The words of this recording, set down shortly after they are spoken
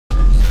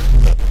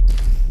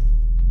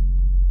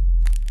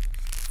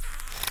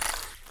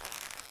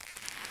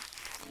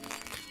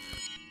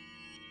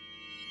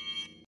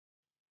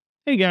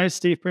Hey guys,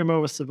 Steve Primo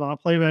with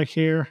Savant Playback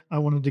here. I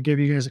wanted to give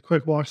you guys a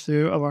quick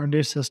walkthrough of our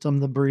new system,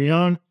 the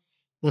Brion.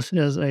 This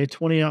is a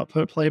 20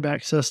 output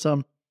playback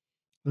system.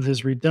 This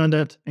is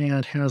redundant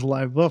and has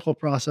live vocal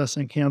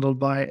processing handled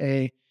by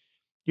a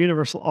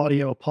Universal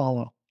Audio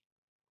Apollo.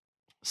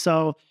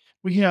 So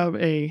we have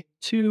a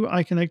 2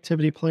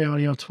 iConnectivity Play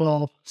Audio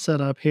 12 set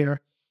up here.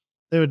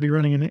 They would be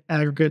running an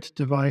aggregate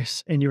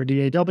device in your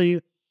DAW.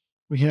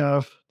 We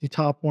have the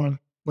top one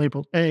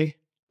labeled A,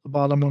 the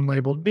bottom one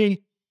labeled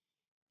B.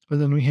 But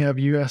then we have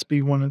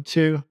USB 1 and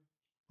 2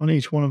 on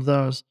each one of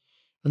those,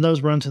 and those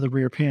run to the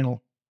rear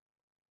panel.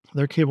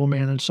 They're cable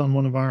managed on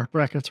one of our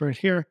brackets right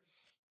here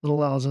that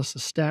allows us to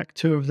stack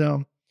 2 of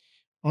them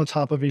on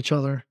top of each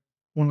other,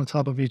 one on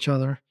top of each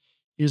other,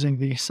 using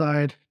the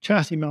side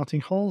chassis mounting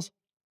holes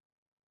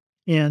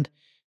and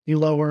the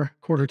lower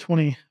quarter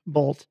 20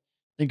 bolt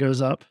that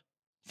goes up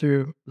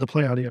through the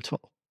Play Audio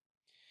 12.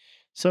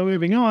 So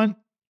moving on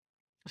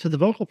to the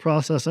vocal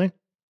processing,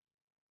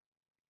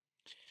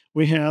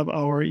 we have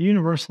our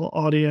Universal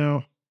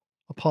Audio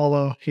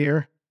Apollo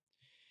here.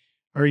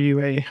 Our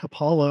UA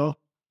Apollo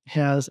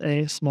has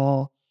a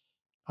small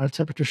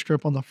temperature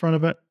strip on the front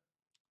of it.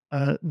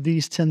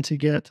 These tend to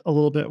get a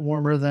little bit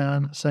warmer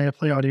than, say, a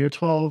Play Audio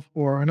 12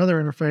 or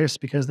another interface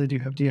because they do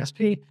have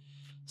DSP.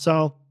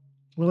 So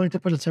we like to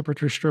put a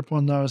temperature strip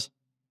on those.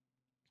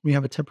 We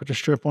have a temperature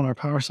strip on our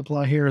power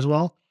supply here as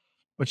well,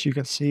 which you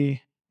can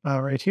see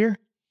right here.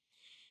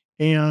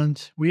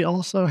 And we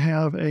also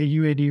have a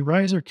UAD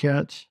riser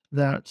kit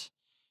that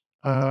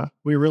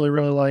we really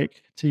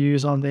like to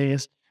use on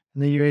these.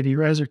 And the UAD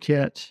riser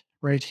kit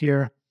right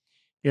here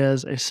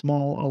is a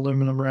small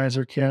aluminum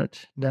riser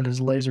kit that is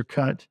laser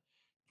cut,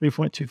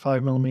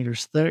 3.25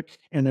 millimeters thick,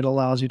 and it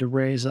allows you to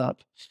raise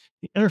up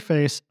the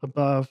interface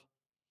above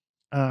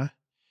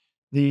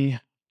the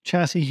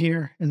chassis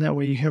here, and that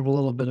way you have a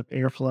little bit of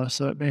airflow.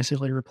 So it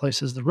basically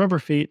replaces the rubber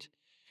feet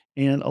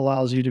and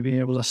allows you to be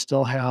able to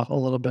still have a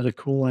little bit of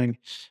cooling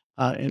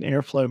and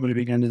airflow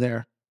moving into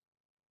there.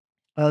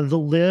 The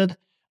lid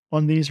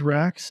on these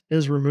racks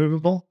is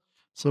removable.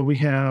 So we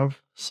have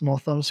small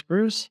thumb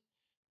screws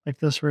like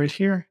this right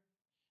here.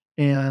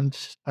 And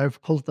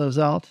I've pulled those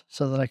out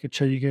so that I could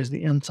show you guys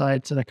the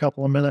insides in a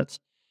couple of minutes.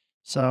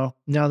 So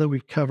now that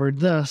we've covered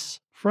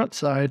this front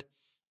side,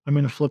 I'm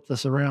going to flip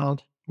this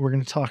around. We're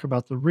going to talk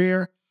about the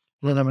rear,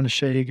 and then I'm going to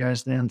show you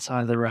guys the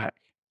inside of the rack.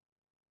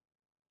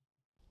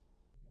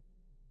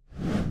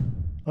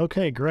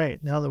 Okay,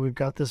 great. Now that we've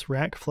got this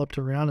rack flipped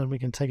around and we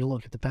can take a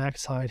look at the back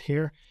side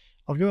here,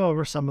 I'll go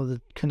over some of the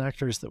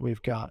connectors that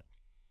we've got.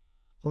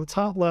 On the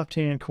top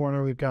left-hand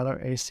corner, we've got our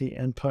AC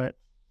input.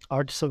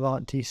 Our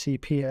Savant DC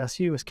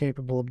PSU is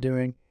capable of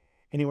doing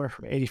anywhere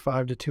from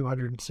 85 to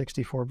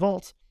 264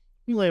 volts.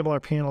 We label our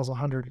panels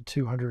 100 to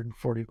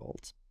 240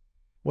 volts.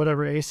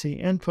 Whatever AC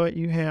input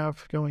you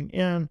have going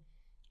in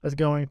is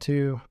going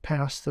to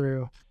pass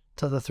through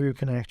to the through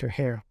connector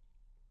here.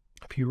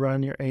 If you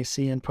run your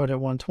AC input at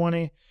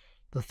 120,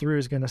 the through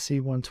is going to see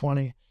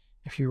 120.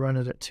 If you run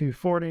it at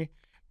 240,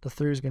 the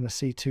through is going to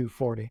see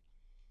 240.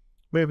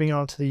 Moving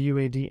on to the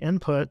UAD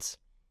inputs,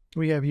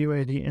 we have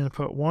UAD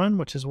input 1,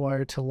 which is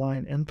wired to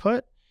line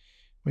input.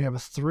 We have a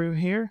through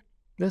here.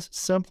 This is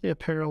simply a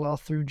parallel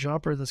through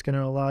jumper that's going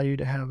to allow you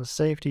to have a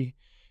safety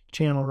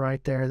channel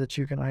right there that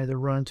you can either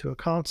run to a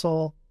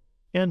console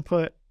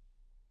input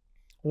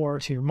or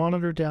to your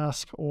monitor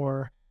desk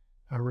or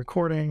a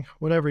recording,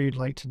 whatever you'd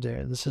like to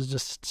do. This is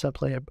just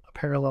simply a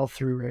parallel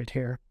through right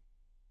here.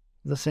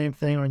 The same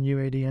thing on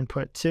UAD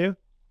input 2.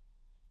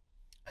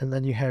 And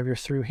then you have your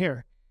through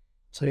here.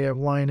 So you have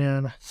line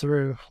in,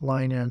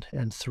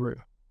 and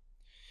through.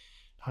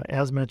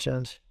 As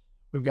mentioned,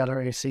 we've got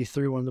our AC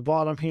through on the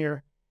bottom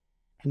here.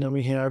 And then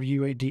we have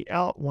UAD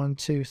out 1,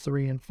 2,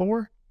 3, and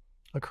 4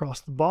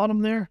 across the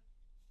bottom there.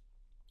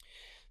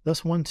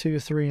 This 1, 2,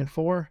 3, and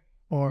 4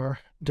 are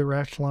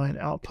direct line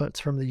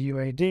outputs from the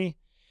UAD.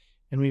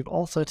 And we've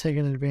also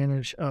taken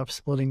advantage of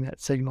splitting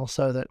that signal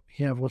so that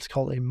we have what's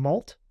called a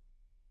mult.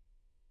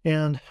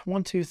 And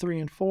 1, 2, 3,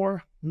 and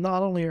 4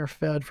 not only are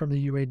fed from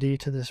the UAD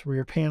to this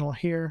rear panel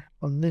here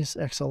on these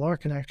XLR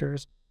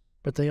connectors,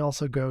 but they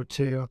also go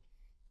to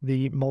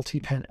the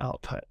multi-pin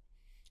output.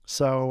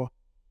 So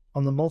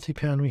on the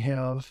multi-pin, we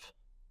have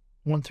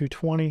 1 through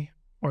 20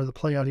 are the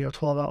Play Audio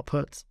 12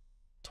 outputs.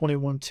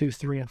 21, 2,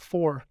 3, and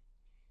 4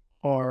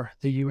 are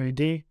the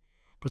UAD.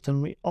 But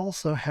then we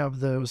also have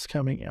those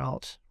coming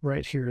out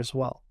right here as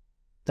well.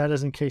 That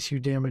is in case you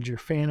damage your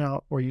fan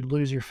out or you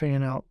lose your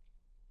fan out.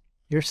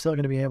 You're still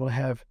going to be able to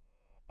have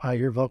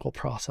your vocal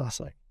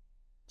processing.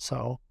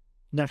 So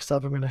next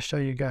up, I'm going to show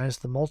you guys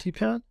the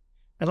multi-pin,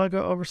 and I'll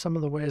go over some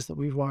of the ways that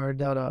we've wired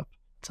that up,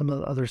 some of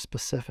the other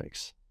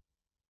specifics.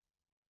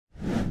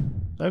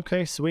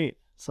 Okay, sweet.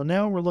 So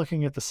now we're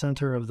looking at the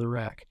center of the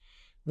rack.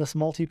 This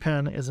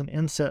multi-pin is an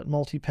inset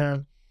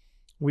multi-pin.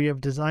 We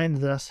have designed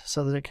this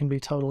so that it can be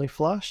totally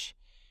flush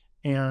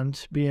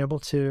and be able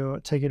to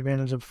take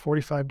advantage of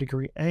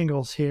 45-degree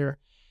angles here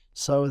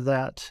so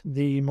that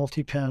the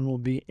multi-pin will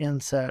be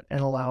inset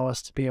and allow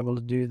us to be able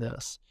to do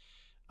this.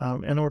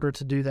 In order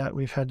to do that,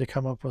 we've had to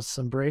come up with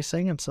some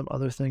bracing and some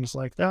other things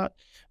like that,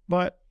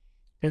 but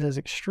it is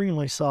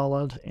extremely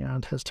solid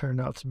and has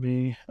turned out to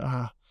be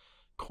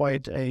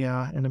quite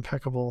an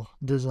impeccable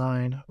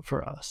design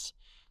for us.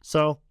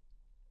 So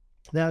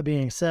that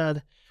being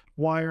said,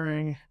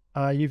 wiring,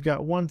 you've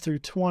got 1 through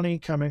 20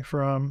 coming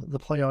from the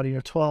Play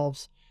Audio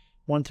 12s,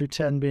 1 through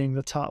 10 being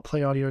the top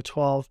Play Audio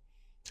 12,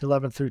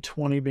 11 through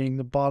 20 being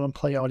the bottom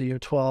Play Audio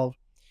 12,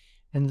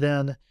 and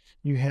then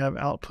you have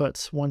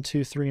outputs 1,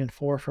 2, 3, and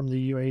 4 from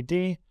the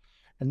UAD,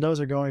 and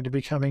those are going to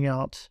be coming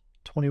out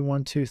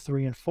 21, 2,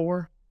 3, and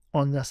 4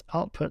 on this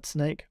output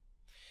snake.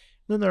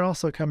 Then they're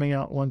also coming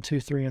out 1, 2,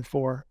 3, and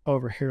 4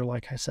 over here,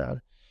 like I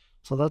said.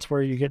 So that's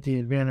where you get the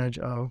advantage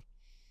of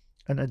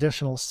an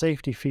additional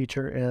safety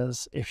feature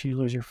is if you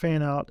lose your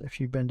fan out, if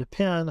you bend a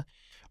pin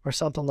or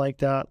something like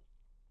that,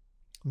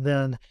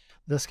 then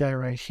this guy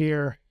right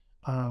here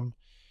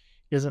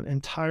isn't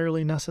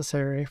entirely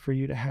necessary for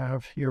you to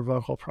have your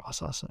vocal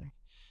processing.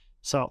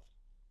 So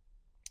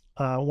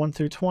 1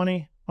 through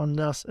 20 on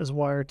this is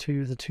wired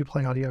to the 2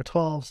 Play Audio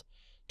 12s.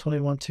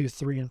 21, 2,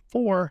 3, and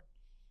 4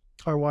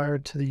 are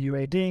wired to the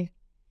UAD.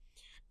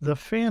 The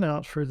fan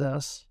out for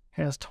this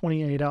has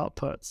 28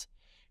 outputs,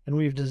 and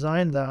we've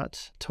designed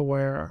that to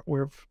where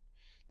we've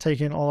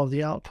taken all of the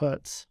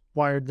outputs,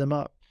 wired them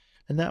up,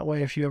 and that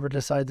way if you ever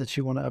decide that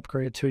you want to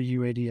upgrade to a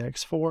UAD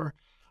X4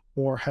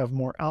 or have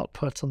more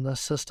outputs on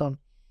this system,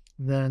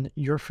 then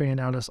your fan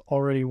out is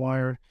already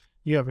wired.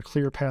 You have a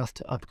clear path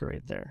to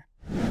upgrade there.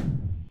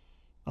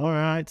 All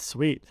right,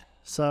 sweet.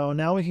 So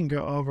now we can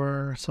go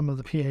over some of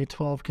the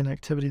PA12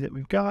 connectivity that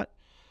we've got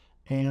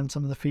and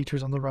some of the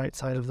features on the right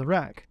side of the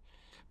rack.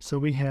 So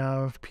we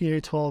have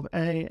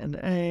PA12A and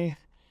A,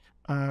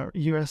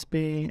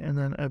 USB, and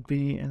then a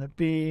B and a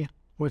B,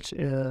 which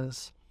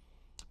is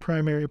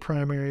primary,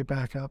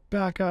 backup,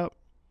 backup.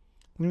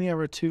 Then we have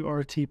our 2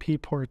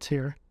 RTP ports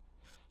here.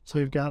 So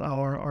we've got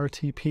our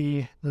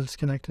RTP that's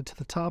connected to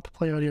the top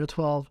Play Audio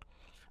 12,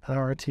 and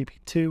our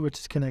RTP2, which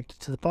is connected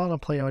to the bottom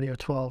Play Audio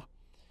 12.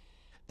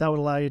 That would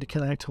allow you to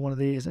connect to one of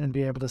these and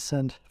be able to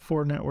send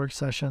 4 network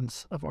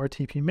sessions of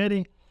RTP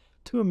MIDI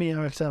to a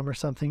Mio XM or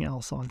something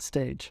else on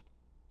stage.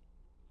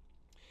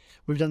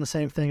 We've done the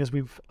same thing as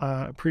we've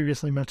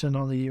previously mentioned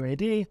on the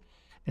UAD,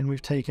 and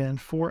we've taken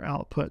 4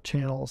 output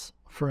channels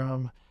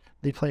from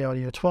the Play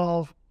Audio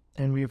 12,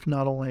 and we've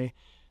not only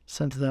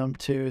sent them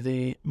to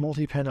the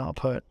multi-pin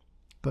output,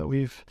 but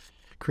we've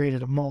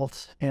created a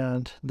mult,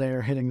 and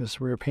they're hitting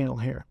this rear panel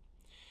here.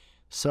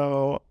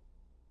 So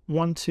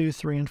 1, 2,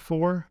 3, and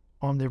 4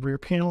 on the rear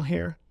panel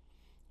here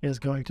is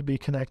going to be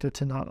connected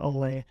to not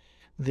only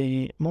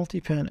the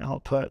multi-pin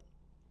output,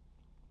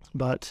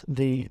 but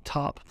the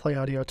top Play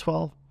Audio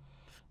 12.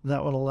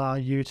 That would allow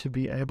you to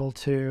be able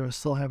to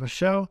still have a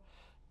show.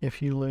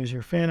 If you lose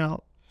your fan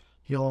out,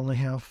 you'll only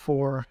have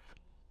 4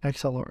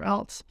 XLR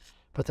outs,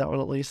 but that would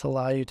at least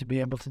allow you to be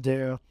able to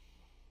do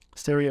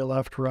stereo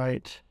left,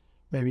 right,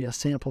 maybe a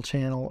sample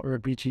channel or a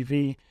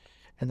BGV,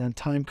 and then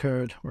time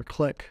code or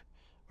click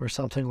or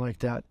something like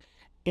that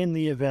in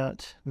the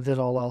event that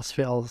all else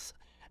fails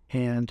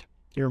and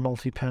your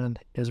multi-pin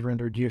is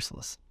rendered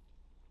useless.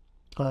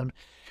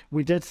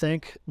 We did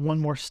think one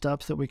more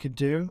step that we could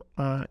do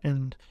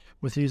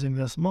with using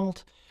this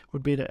mult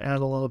would be to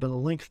add a little bit of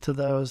length to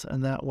those,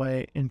 and that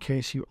way in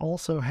case you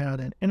also had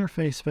an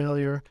interface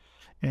failure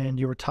and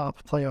your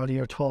top Play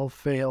Audio 12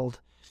 failed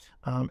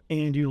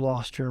and you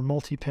lost your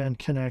multi-pin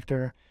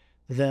connector,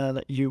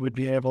 then you would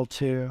be able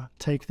to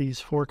take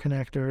these 4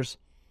 connectors,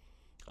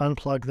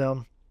 unplug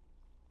them,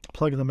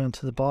 plug them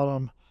into the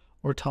bottom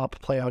or top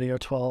Play Audio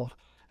 12,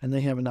 and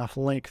they have enough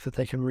length that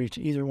they can reach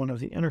either one of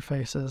the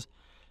interfaces.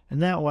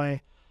 And that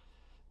way,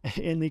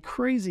 in the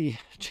crazy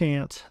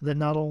chance that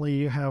not only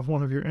you have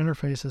one of your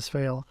interfaces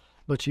fail,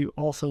 but you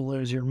also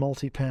lose your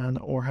multi-pin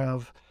or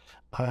have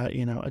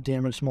a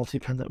damaged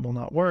multi-pin that will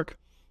not work,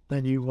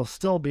 then you will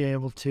still be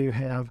able to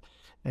have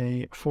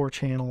a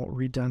 4-channel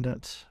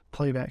redundant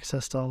playback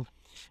system,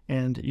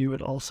 and you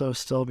would also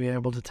still be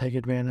able to take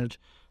advantage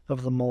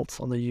of the mults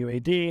on the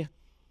UAD.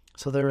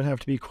 So there would have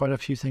to be quite a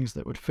few things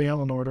that would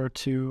fail in order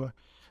to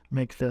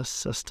make this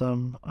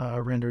system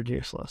rendered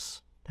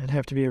useless. It'd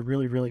have to be a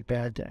really, really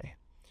bad day.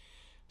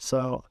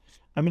 So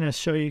I'm going to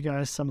show you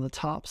guys some of the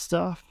top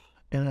stuff,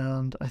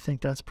 and I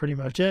think that's pretty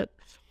much it.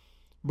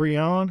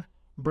 BRIONE,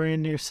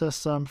 brand new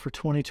system for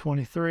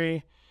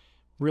 2023.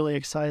 Really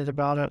excited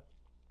about it.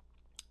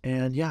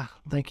 And yeah,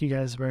 thank you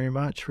guys very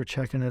much for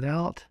checking it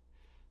out.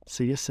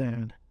 See you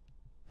soon.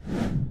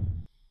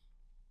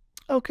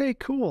 Okay,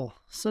 cool.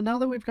 So now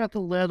that we've got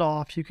the lid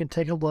off, you can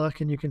take a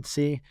look and you can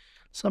see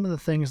some of the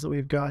things that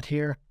we've got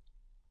here.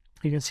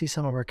 You can see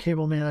some of our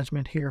cable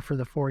management here for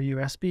the 4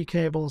 USB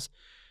cables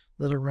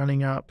that are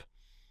running up.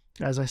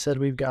 As I said,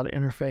 we've got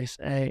interface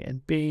A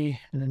and B,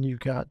 and then you've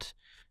got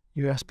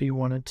USB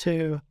 1 and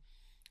 2.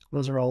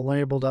 Those are all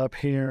labeled up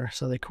here,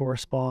 so they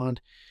correspond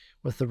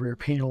with the rear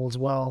panel as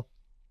well.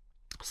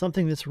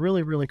 Something that's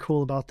really, really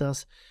cool about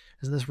this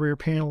is this rear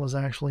panel is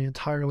actually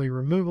entirely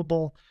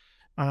removable,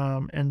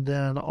 and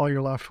then all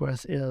you're left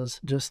with is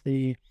just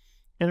the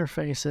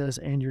interfaces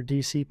and your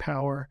DC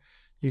power,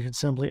 you can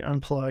simply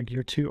unplug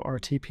your 2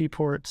 RTP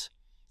ports,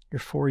 your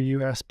 4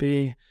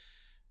 USB,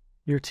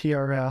 your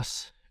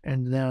TRS,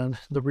 and then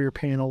the rear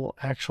panel will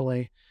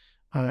actually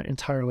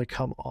entirely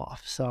come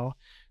off. So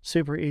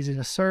super easy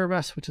to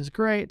service, which is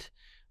great.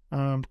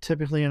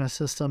 Typically in a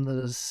system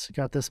that has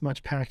got this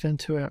much packed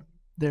into it,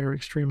 they're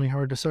extremely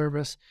hard to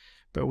service,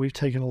 but we've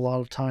taken a lot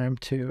of time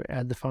to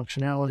add the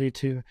functionality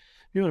to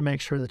be able to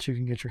make sure that you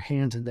can get your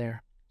hands in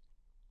there.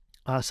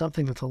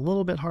 Something that's a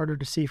little bit harder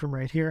to see from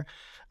right here,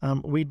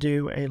 we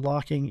do a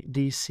locking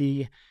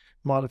DC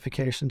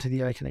modification to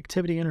the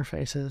iConnectivity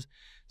interfaces.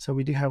 So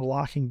we do have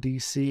locking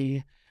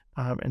DC,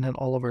 and then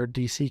all of our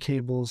DC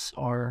cables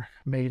are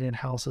made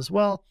in-house as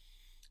well.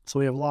 So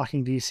we have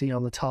locking DC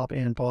on the top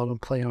and bottom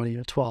Play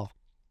Audio 12.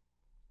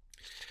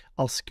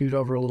 I'll scoot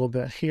over a little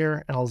bit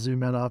here and I'll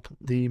zoom in up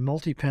the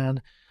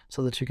multi-pin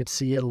so that you can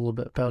see it a little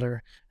bit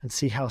better and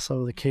see how some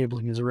of the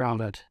cabling is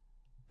routed.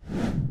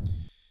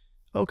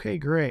 Okay,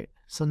 great.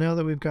 So now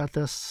that we've got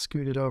this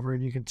scooted over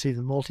and you can see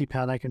the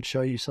multi-pin, I can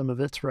show you some of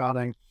its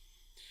routing.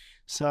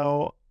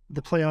 So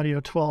the Play Audio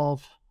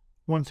 12,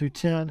 1 through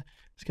 10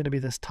 is going to be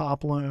this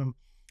top loom.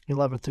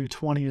 11 through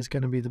 20 is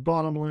going to be the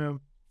bottom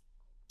loom.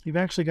 You've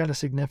actually got a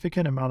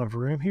significant amount of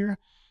room here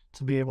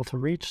to be able to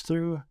reach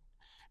through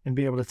and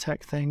be able to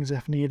tech things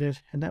if needed,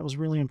 and that was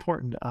really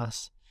important to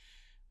us.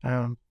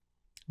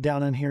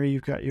 Down in here,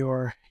 you've got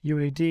your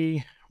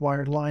UAD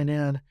wired line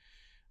in.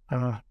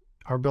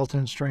 Our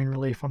built-in strain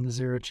relief on the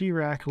 0G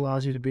rack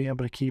allows you to be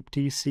able to keep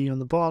DC on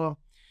the bottom.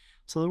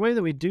 So the way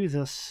that we do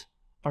this,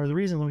 or the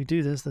reason we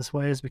do this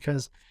way, is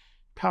because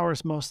power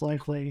is most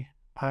likely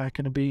going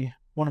to be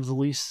one of the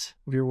least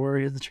of your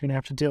worries that you're going to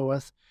have to deal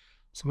with.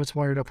 So it's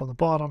wired up on the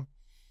bottom.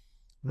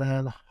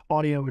 Then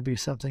audio would be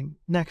something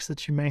next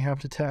that you may have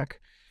to tech,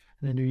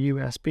 and then your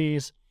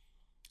USBs.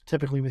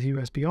 Typically with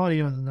USB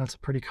audio, and that's a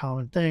pretty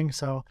common thing.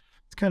 So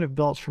it's kind of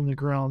built from the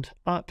ground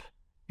up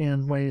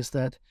in ways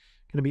that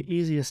are going to be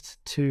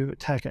easiest to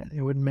tech it.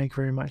 It wouldn't make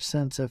very much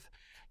sense if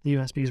the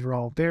USBs were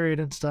all buried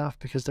and stuff,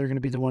 because they're going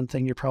to be the one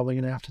thing you're probably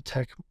going to have to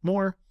tech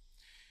more,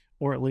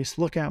 or at least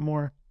look at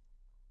more.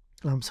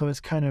 So it's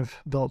kind of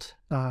built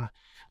like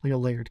a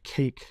layered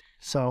cake.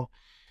 So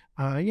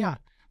yeah,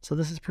 so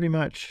this is pretty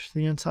much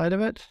the inside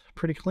of it.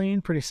 Pretty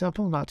clean, pretty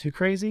simple, not too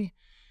crazy.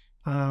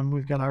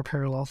 We've got our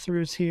parallel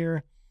throughs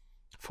here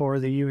for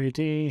the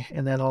UAD,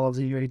 and then all of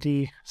the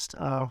UAD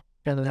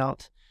in and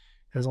out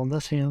is on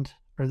this hand,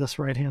 or this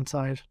right hand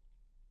side.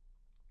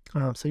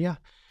 So yeah,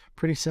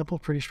 pretty simple,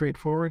 pretty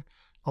straightforward.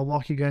 I'll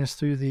walk you guys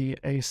through the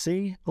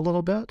AC a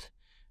little bit,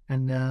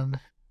 and then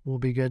we'll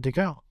be good to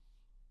go.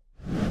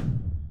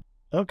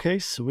 Okay,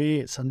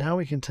 sweet. So now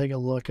we can take a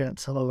look at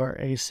some of our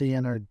AC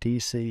and our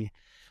DC.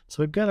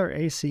 So we've got our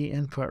AC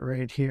input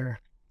right here.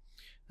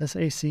 This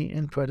AC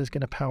input is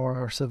going to power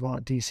our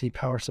Savant DC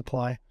power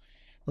supply.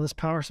 Well, this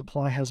power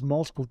supply has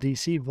multiple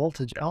DC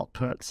voltage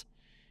outputs,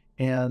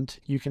 and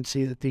you can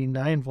see that the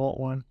 9-volt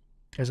one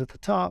is at the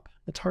top.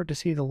 It's hard to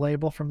see the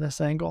label from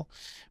this angle,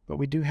 but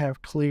we do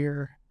have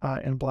clear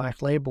and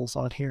black labels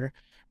on here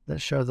that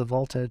show the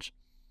voltage.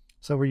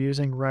 So we're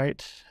using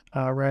right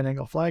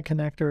angle flag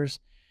connectors.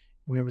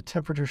 We have a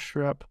temperature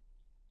strip.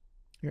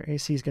 Your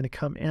AC is going to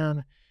come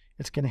in.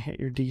 It's going to hit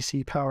your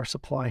DC power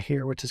supply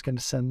here, which is going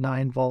to send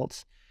 9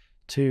 volts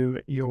to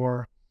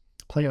your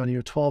Play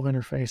Audio 12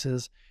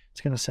 interfaces.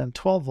 It's going to send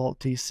 12-volt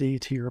DC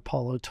to your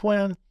Apollo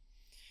Twin.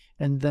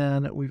 And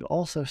then we've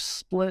also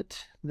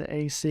split the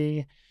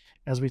AC,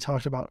 as we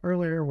talked about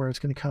earlier, where it's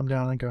going to come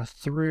down and go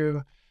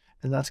through,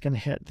 and that's going to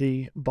hit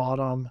the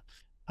bottom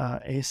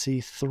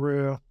AC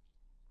through.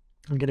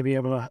 I'm going to be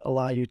able to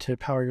allow you to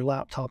power your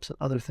laptops and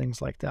other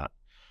things like that.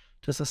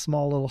 Just a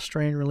small little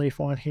strain relief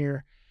on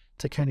here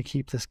to kind of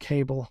keep this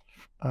cable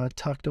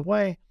tucked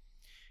away.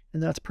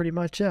 And that's pretty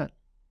much it.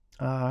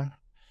 Got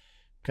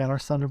our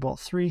Thunderbolt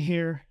 3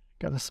 here.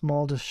 Got a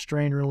small just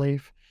strain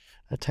relief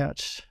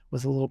attached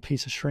with a little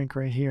piece of shrink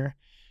right here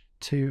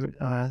to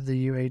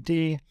the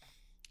UAD.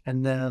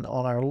 And then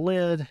on our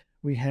lid,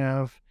 we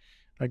have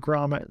a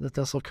grommet that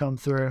this will come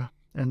through,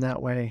 and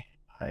that way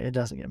it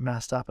doesn't get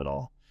messed up at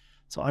all.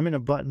 So I'm going to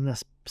button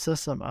this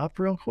system up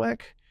real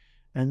quick,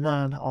 and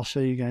then I'll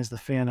show you guys the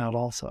fan out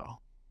also.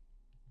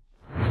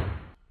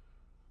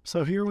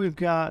 So here we've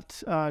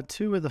got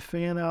 2 of the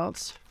fan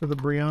outs for the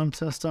BRIONE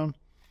system.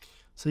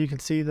 So you can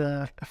see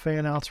the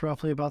fan out's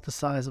roughly about the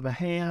size of a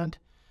hand.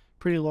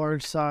 Pretty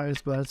large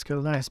size, but it's got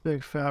a nice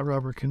big fat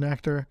rubber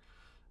connector.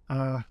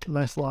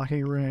 Nice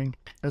locking ring.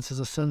 This is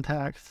a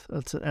Syntax.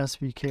 That's an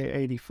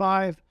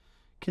SVK85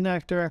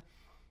 connector.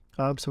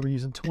 So we're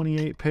using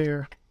 28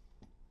 pair.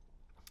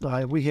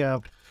 We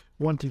have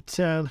 1 through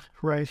 10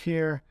 right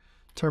here,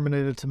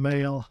 terminated to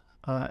male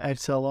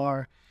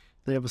XLR.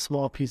 They have a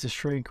small piece of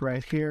shrink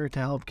right here to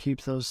help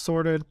keep those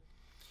sorted.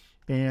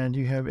 And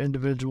you have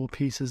individual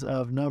pieces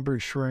of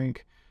numbered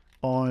shrink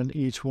on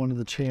each one of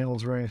the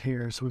channels right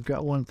here. So we've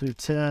got 1 through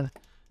 10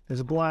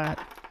 is black.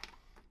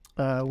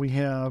 We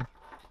have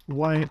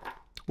white,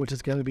 which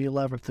is going to be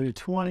 11 through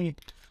 20.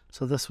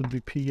 So this would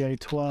be PA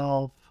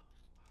 12,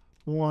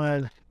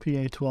 1,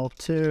 PA12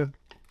 2,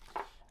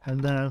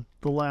 and then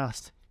the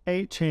last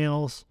 8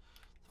 channels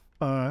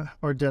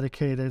are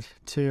dedicated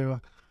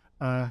to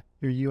your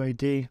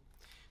UAD.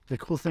 The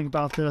cool thing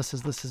about this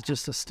is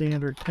just a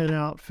standard pin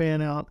out,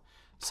 fan out.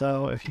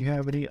 So if you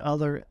have any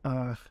other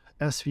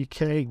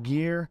SVK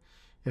gear,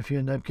 if you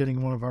end up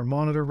getting one of our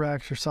monitor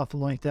racks or something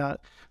like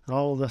that,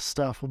 all of this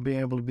stuff will be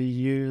able to be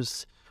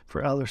used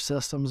for other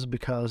systems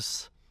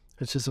because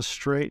it's just a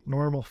straight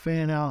normal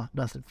fan out,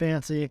 nothing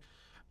fancy,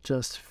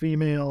 just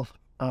female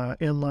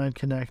inline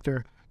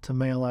connector to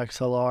male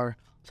XLR.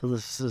 So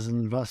this is an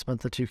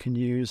investment that you can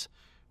use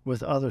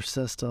with other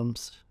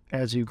systems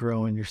as you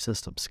grow in your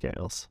system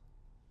scales.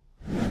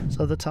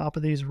 So the top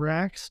of these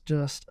racks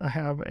just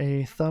have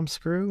a thumb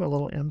screw, a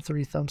little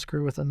M3 thumb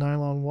screw with a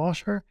nylon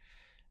washer,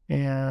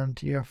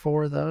 and you have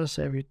 4 of those.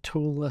 So you have your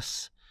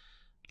toolless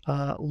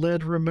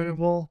lid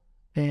removal,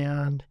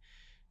 and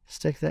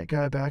stick that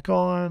guy back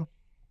on,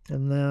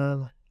 and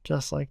then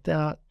just like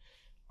that,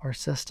 our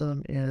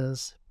system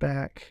is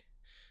back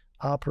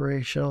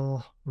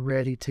operational,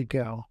 ready to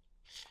go.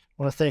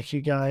 I want to thank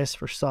you guys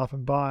for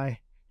stopping by,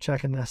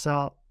 checking this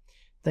out.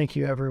 Thank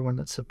you everyone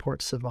that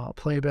supports Savant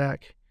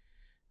Playback.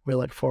 We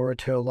look forward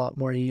to a lot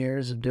more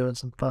years of doing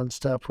some fun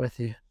stuff with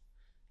you.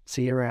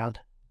 See you around.